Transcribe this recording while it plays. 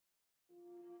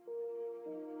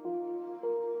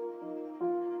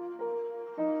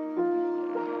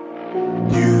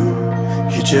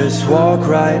just walk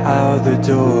right out the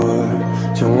door.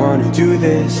 Don't wanna do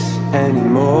this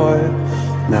anymore.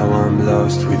 Now I'm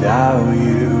lost without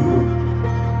you.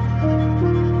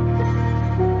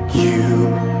 You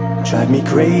drive me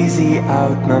crazy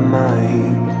out my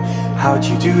mind. How'd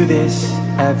you do this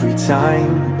every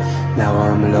time? Now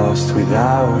I'm lost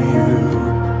without you.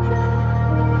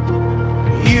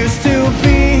 Used to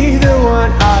be the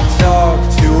one I talk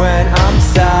to when I'm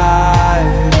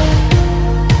sad.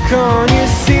 Can't you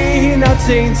see now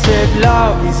tainted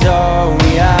love is all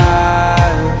we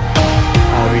have?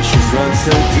 Our issues run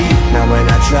so deep, now when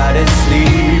I try to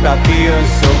sleep I feel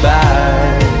so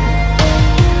bad.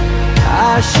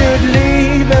 I should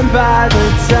leave and by the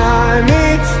time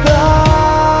it's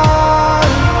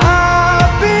done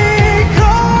I'll be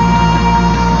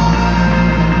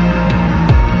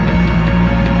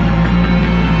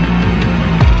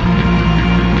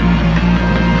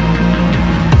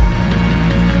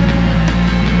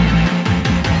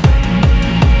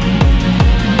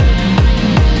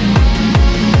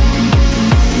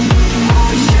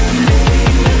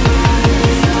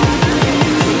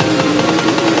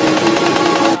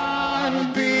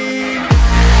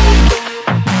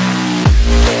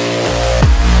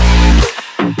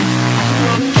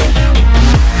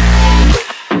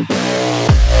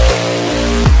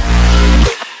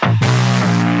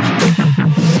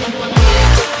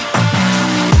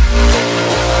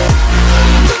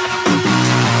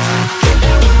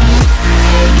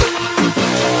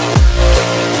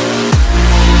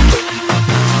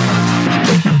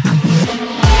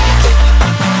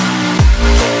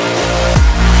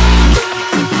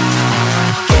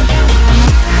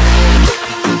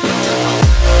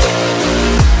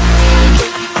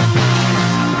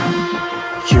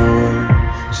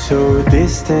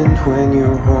distant when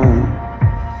you're home,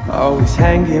 always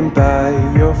hanging by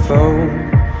your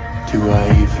phone. Do I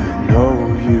even know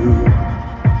you?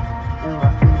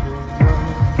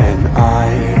 And I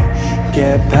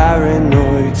get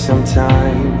paranoid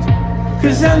sometimes,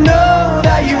 'cause I know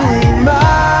that you ain't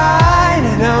mine,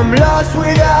 and I'm lost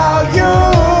without you.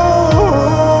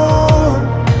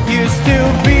 Used to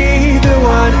be the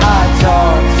one I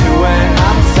talk to when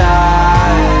I'm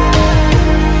sad.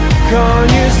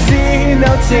 Can't you see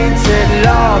now tainted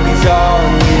love is all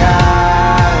we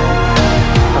have?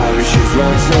 Our issues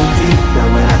run so deep, now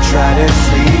when I try to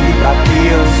sleep I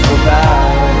feel so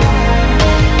bad.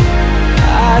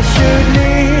 I should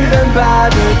leave and by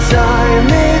the time